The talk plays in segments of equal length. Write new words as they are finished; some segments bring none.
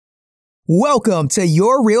Welcome to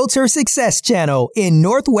your Realtor Success Channel in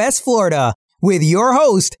Northwest Florida with your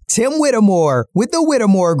host, Tim Whittemore with the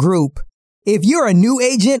Whittemore Group. If you're a new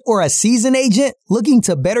agent or a seasoned agent looking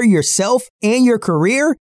to better yourself and your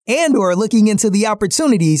career and or looking into the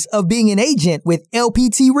opportunities of being an agent with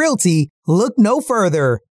LPT Realty, look no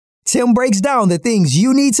further. Tim breaks down the things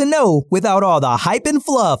you need to know without all the hype and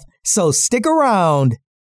fluff, so stick around.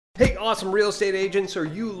 Hey, awesome real estate agents, are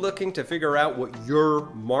you looking to figure out what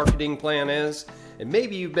your marketing plan is? And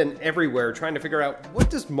maybe you've been everywhere trying to figure out what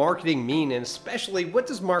does marketing mean, and especially what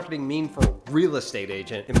does marketing mean for a real estate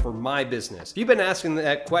agent and for my business? If you've been asking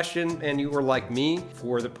that question and you were like me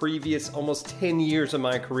for the previous almost 10 years of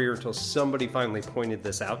my career until somebody finally pointed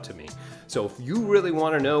this out to me. So if you really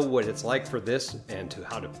want to know what it's like for this and to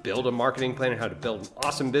how to build a marketing plan and how to build an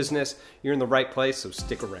awesome business, you're in the right place, so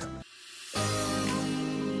stick around.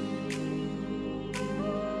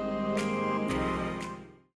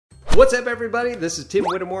 What's up, everybody? This is Tim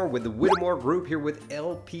Whittemore with the Whittemore Group here with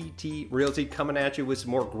LPT Realty, coming at you with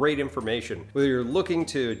some more great information. Whether you're looking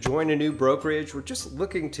to join a new brokerage or just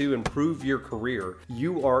looking to improve your career,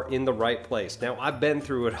 you are in the right place. Now, I've been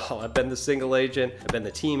through it all. I've been the single agent, I've been the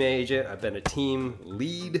team agent, I've been a team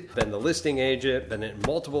lead, been the listing agent, been in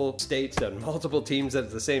multiple states, done multiple teams at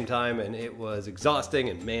the same time, and it was exhausting,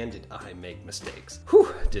 and man, did I make mistakes.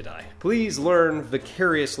 Whew, did I. Please learn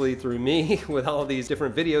vicariously through me with all these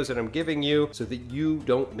different videos that I'm giving you so that you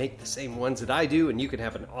don't make the same ones that I do and you can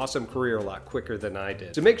have an awesome career a lot quicker than I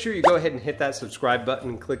did. So make sure you go ahead and hit that subscribe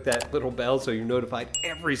button and click that little bell so you're notified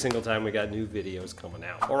every single time we got new videos coming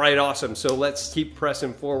out. All right, awesome. So let's keep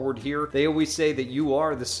pressing forward here. They always say that you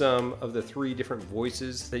are the sum of the 3 different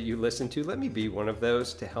voices that you listen to. Let me be one of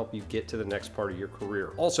those to help you get to the next part of your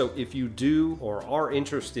career. Also, if you do or are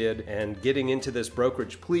interested in getting into this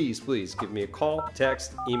brokerage, please give me a call,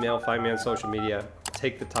 text, email, find me on social media.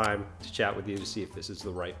 Take the time to chat with you to see if this is the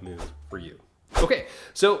right move for you. Okay,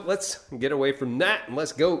 so let's get away from that and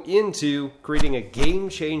let's go into creating a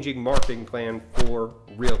game-changing marketing plan for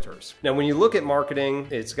realtors. Now, when you look at marketing,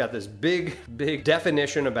 it's got this big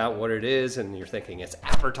definition about what it is, and you're thinking it's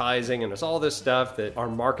advertising and it's all this stuff that our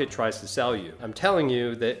market tries to sell you. I'm telling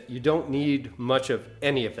you that you don't need much of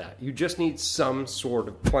any of that. You just need some sort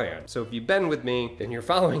of plan. So if you've been with me and you're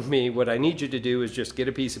following me, what I need you to do is just get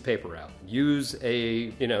a piece of paper out. Use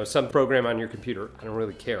some program on your computer. I don't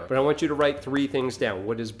really care. But I want you to write 3 things down.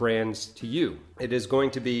 What is brands to you? It is going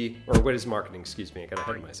to be, or what is marketing? Excuse me, I got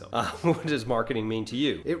ahead of myself. What does marketing mean to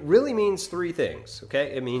you? It really means 3 things,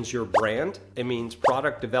 okay? It means your brand, it means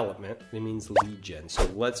product development, and it means lead gen. So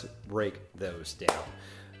let's break those down.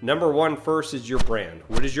 Number 1 first is your brand.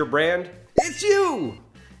 What is your brand? It's you!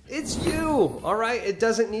 It's you, all right? It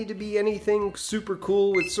doesn't need to be anything super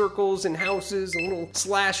cool with circles and houses and little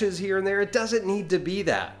slashes here and there. It doesn't need to be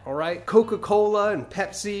that, all right? Coca-Cola and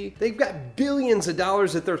Pepsi, they've got billions of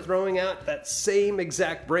dollars that they're throwing out that same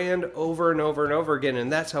exact brand over and over and over again,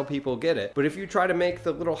 and that's how people get it. But if you try to make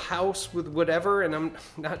the little house with whatever, and I'm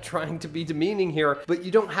not trying to be demeaning here, but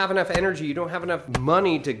you don't have enough energy, you don't have enough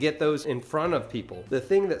money to get those in front of people. The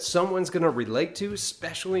thing that someone's gonna relate to,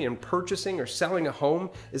 especially in purchasing or selling a home,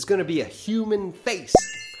 is going to be a human face.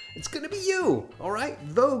 It's going to be you, all right?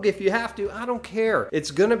 Vogue if you have to, I don't care. It's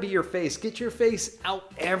going to be your face. Get your face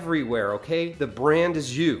out everywhere, okay? The brand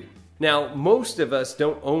is you. Now, most of us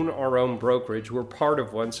don't own our own brokerage. We're part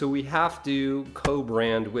of one, so we have to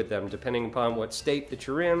co-brand with them. Depending upon what state that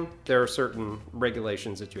you're in, there are certain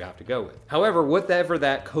regulations that you have to go with. However, whatever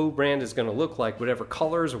that co-brand is going to look like, whatever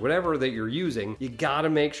colors or whatever that you're using, you got to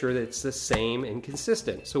make sure that it's the same and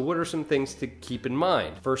consistent. So what are some things to keep in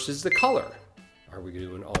mind? First is the color. Are we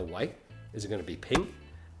doing all white? Is it going to be pink?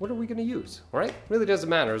 What are we going to use, all right? Really doesn't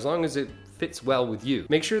matter as long as it fits well with you.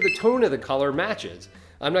 Make sure the tone of the color matches.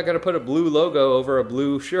 I'm not going to put a blue logo over a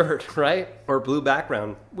blue shirt, right? Or a blue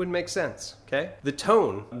background. Wouldn't make sense, okay? The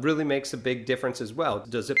tone really makes a big difference as well.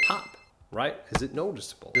 Does it pop? Right? Is it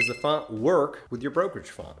noticeable? Does the font work with your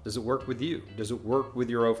brokerage font? Does it work with you? Does it work with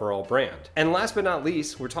your overall brand? And last but not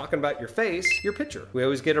least, we're talking about your face, your picture. We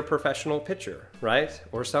always get a professional picture, right?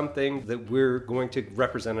 Or something that we're going to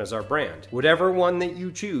represent as our brand. Whatever one that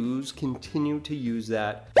you choose, continue to use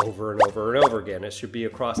that over and over and over again. It should be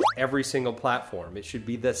across every single platform. It should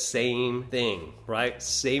be the same thing, right?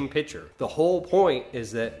 Same picture. The whole point is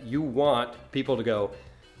that you want people to go,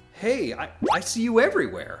 hey, I see you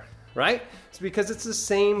everywhere. Right? It's because it's the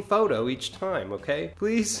same photo each time, okay?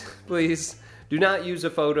 Please Do not use a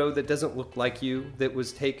photo that doesn't look like you, that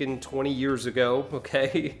was taken 20 years ago,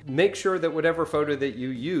 okay? Make sure that whatever photo that you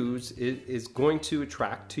use is going to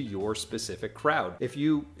attract to your specific crowd. If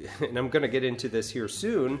you, and I'm going to get into this here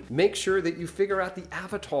soon, make sure that you figure out the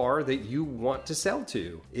avatar that you want to sell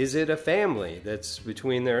to. Is it a family that's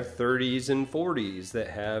between their 30s and 40s that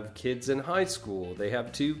have kids in high school? They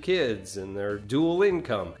have 2 kids and they're dual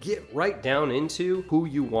income. Get right down into who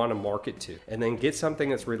you want to market to and then get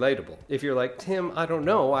something that's relatable. If you're like, Tim, I don't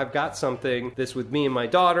know, I've got something that's with me and my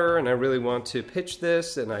daughter and I really want to pitch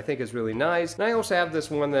this and I think it's really nice. And I also have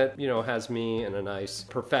this one that, has me in a nice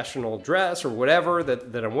professional dress or whatever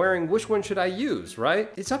that I'm wearing. Which one should I use,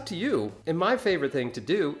 right? It's up to you. And my favorite thing to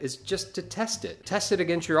do is just to test it. Test it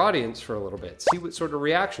against your audience for a little bit. See what sort of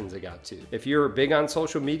reactions it got to. If you're big on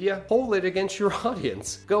social media, poll it against your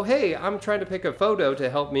audience. Go, hey, I'm trying to pick a photo to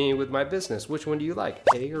help me with my business. Which one do you like,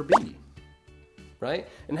 A or B? Right?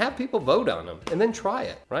 And have people vote on them and then try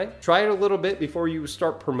it, right? Try it a little bit before you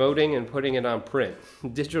start promoting and putting it on print.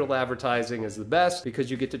 Digital advertising is the best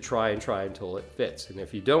because you get to try until it fits. And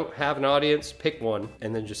if you don't have an audience, pick one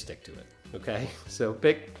and then just stick to it, okay? So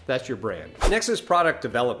that's your brand. Next is product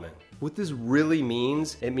development. What this really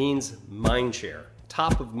means, it means mind share,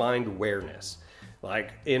 top of mind awareness.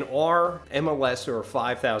 Like in our MLS, there are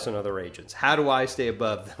 5,000 other agents. How do I stay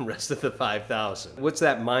above the rest of the 5,000? What's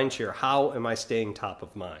that mind share? How am I staying top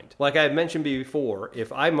of mind? Like I mentioned before,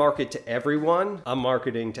 if I market to everyone, I'm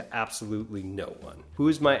marketing to absolutely no one. Who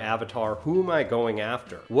is my avatar? Who am I going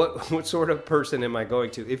after? What sort of person am I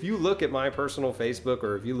going to? If you look at my personal Facebook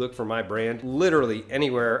or if you look for my brand, literally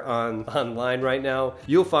anywhere online right now,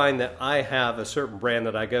 you'll find that I have a certain brand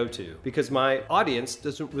that I go to because my audience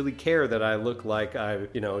doesn't really care that I look like I,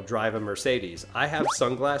 drive a Mercedes. I have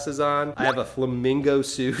sunglasses on. I have a flamingo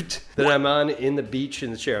suit that I'm on in the beach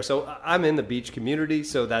in the chair. So I'm in the beach community.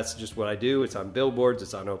 So that's just what I do. It's on billboards.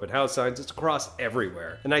 It's on open house signs. It's across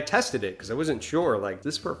everywhere. And I tested it because I wasn't sure, like, is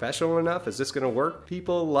this professional enough? Is this going to work?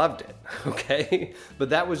 People loved it. Okay. But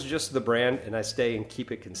that was just the brand and I stay and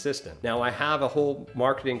keep it consistent. Now I have a whole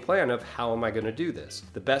marketing plan of how am I going to do this?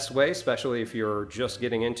 The best way, especially if you're just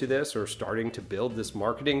getting into this or starting to build this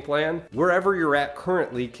marketing plan, wherever you're at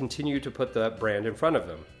currently, continue to put that brand in front of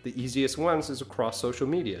them. The easiest ones is across social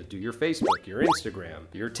media. Do your Facebook, your Instagram,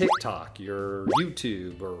 your TikTok, your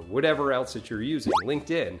YouTube, or whatever else that you're using,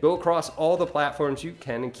 LinkedIn. Go across all the platforms you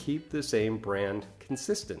can and keep the same brand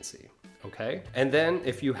consistency. Okay. And then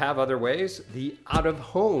if you have other ways, the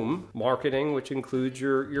out-of-home marketing, which includes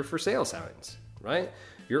your for sale signs, right?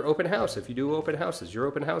 Your open house, if you do open houses, your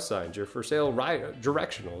open house signs, your for sale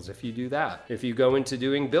directionals, if you do that. If you go into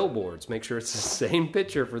doing billboards, make sure it's the same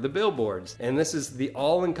picture for the billboards. And this is the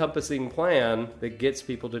all-encompassing plan that gets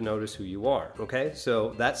people to notice who you are, okay?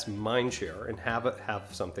 So that's mind share and have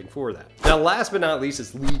something for that. Now, last but not least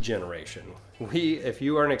is lead generation. If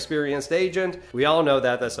you are an experienced agent, we all know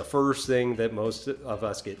that that's the first thing that most of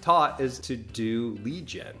us get taught is to do lead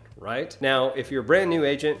gen, right? Now, if you're a brand new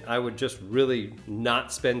agent, I would just really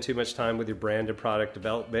not spend too much time with your brand and product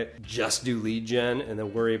development. Just do lead gen and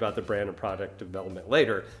then worry about the brand and product development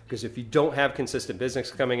later. Because if you don't have consistent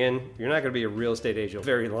business coming in, you're not going to be a real estate agent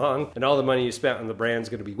very long. And all the money you spent on the brand is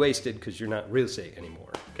going to be wasted because you're not real estate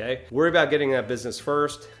anymore, okay? Worry about getting that business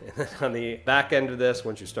first. And then on the back end of this,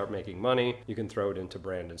 once you start making money, you can throw it into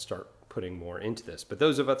brand and start putting more into this. But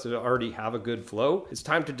those of us that already have a good flow, it's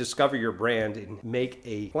time to discover your brand and make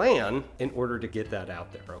a plan in order to get that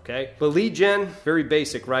out there, okay? But lead gen, very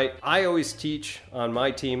basic, right? I always teach on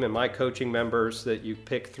my team and my coaching members that you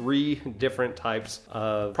pick 3 different types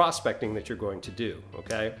of prospecting that you're going to do,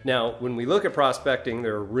 okay? Now, when we look at prospecting,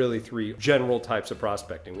 there are really 3 general types of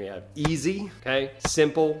prospecting. We have easy, okay,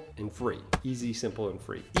 simple, and free. Easy, simple, and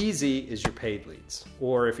free. Easy is your paid leads.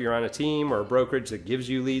 Or if you're on a team or a brokerage that gives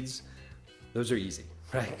you leads, those are easy,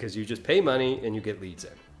 right? Because you just pay money and you get leads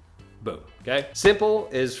in. Boom, okay? Simple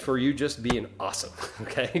is for you just being awesome,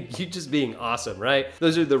 okay? You just being awesome, right?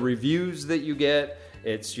 Those are the reviews that you get.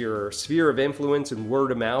 It's your sphere of influence and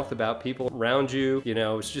word of mouth about people around you.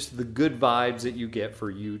 It's just the good vibes that you get for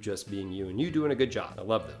you just being you and you doing a good job. I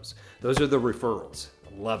love those. Those are the referrals.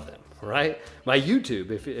 I love them. Right? My YouTube,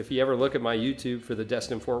 if you ever look at my YouTube for the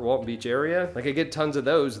Destin Fort Walton Beach area, like I get tons of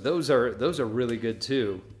those. Those are really good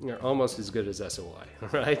too. They're almost as good as SOI,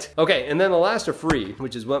 right? Okay, and then the last are free,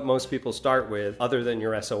 which is what most people start with other than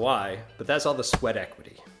your SOI, but that's all the sweat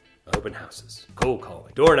equity. open houses, cold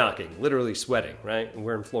calling, door knocking, literally sweating, right? And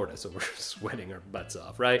we're in Florida, so we're sweating our butts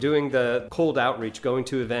off, right? Doing the cold outreach, going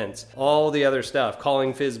to events, all the other stuff,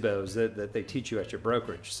 calling FSBOs that they teach you at your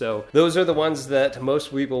brokerage. So those are the ones that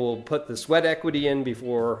most people will put the sweat equity in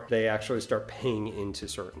before they actually start paying into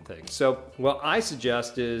certain things. So what I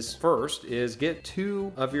suggest is first is get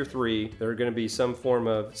 2 of your 3 that are going to be some form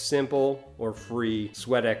of simple or free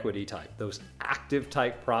sweat equity type, those active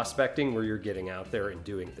type prospecting where you're getting out there and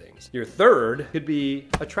doing things. Your third could be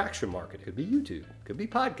attraction marketing, could be YouTube, could be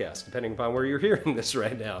podcast, depending upon where you're hearing this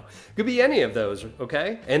right now. Could be any of those,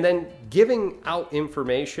 okay? And then giving out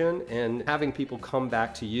information and having people come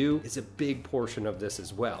back to you is a big portion of this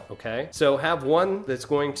as well, okay? So have 1 that's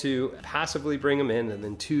going to passively bring them in and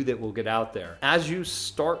then 2 that will get out there. As you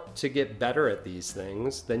start to get better at these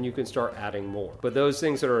things, then you can start adding more. But those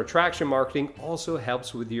things that are attraction marketing also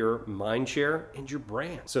helps with your mind share and your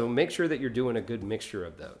brand. So make sure that you're doing a good mixture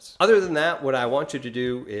of those. Other than that, what I want you to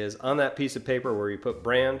do is on that piece of paper where you put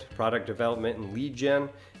brand, product development, and lead gen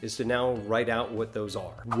is to now write out what those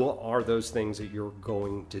are. What are those things that you're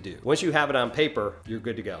going to do? Once you have it on paper, you're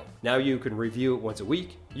good to go. Now you can review it once a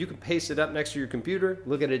week. You can paste it up next to your computer,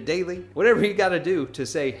 look at it daily, whatever you got to do to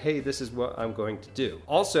say, hey, this is what I'm going to do.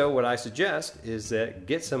 Also, what I suggest is that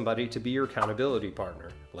get somebody to be your accountability partner.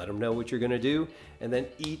 Let them know what you're going to do, and then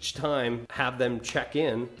each time have them check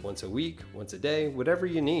in once a week, once a day, whatever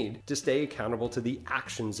you need to stay accountable to the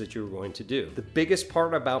actions that you're going to do. The biggest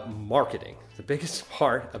part about marketing, the biggest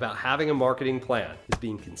part about having a marketing plan is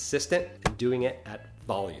being consistent and doing it at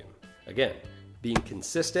volume. Again, being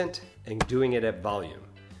consistent and doing it at volume.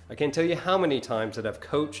 I can't tell you how many times that I've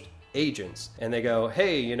coached agents and they go,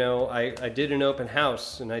 hey, you know, I did an open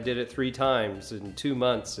house and I did it 3 times in 2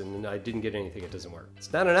 months and I didn't get anything. It doesn't work.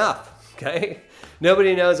 It's not enough, okay?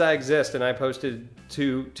 Nobody knows I exist and I posted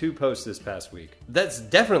two posts this past week. That's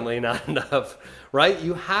definitely not enough, right?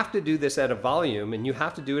 You have to do this at a volume, and you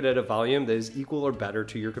have to do it at a volume that is equal or better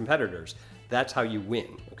to your competitors. That's how you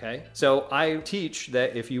win, okay? So I teach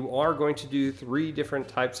that if you are going to do 3 different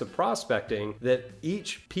types of prospecting, that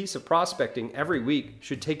each piece of prospecting every week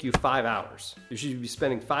should take you 5 hours. You should be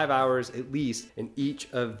spending 5 hours at least in each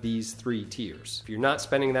of these 3 tiers. If you're not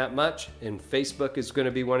spending that much, and Facebook is going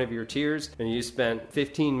to be one of your tiers, and you spent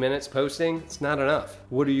 15 minutes posting, it's not enough.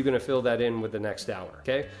 What are you going to fill that in with the next hour,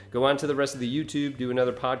 okay? Go on to the rest of the YouTube, do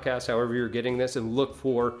another podcast, however you're getting this, and look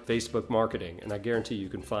for Facebook marketing, and I guarantee you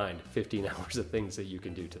can find 15 hours of things that you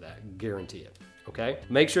can do to that. Guarantee it. Okay?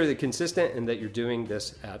 Make sure that you're consistent and that you're doing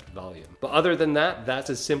this at volume. But other than that, that's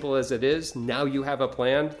as simple as it is. Now you have a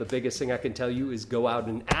plan. The biggest thing I can tell you is go out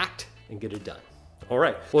and act and get it done. All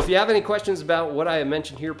right. Well, if you have any questions about what I have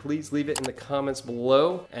mentioned here, please leave it in the comments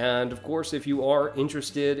below. And of course, if you are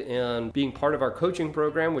interested in being part of our coaching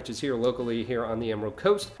program, which is here locally here on the Emerald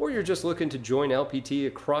Coast, or you're just looking to join LPT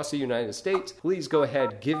across the United States, please go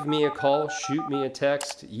ahead, give me a call, shoot me a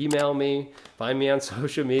text, email me, find me on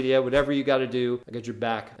social media, whatever you got to do. I got your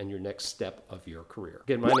back and your next step of your career.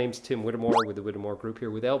 Again, my name's Tim Whittemore with the Whittemore Group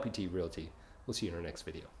here with LPT Realty. We'll see you in our next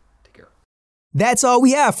video. Take care. That's all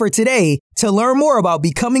we have for today. To learn more about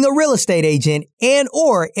becoming a real estate agent and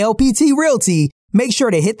or LPT Realty, make sure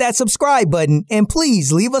to hit that subscribe button and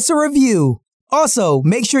please leave us a review. Also,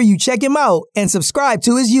 make sure you check him out and subscribe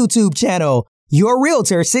to his YouTube channel, Your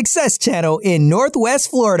Realtor Success Channel in Northwest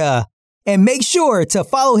Florida. And make sure to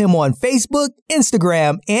follow him on Facebook,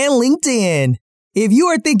 Instagram, and LinkedIn. If you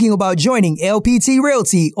are thinking about joining LPT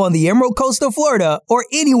Realty on the Emerald Coast of Florida or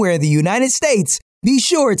anywhere in the United States, be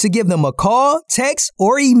sure to give them a call, text,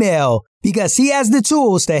 or email because he has the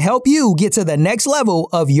tools to help you get to the next level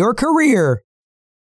of your career.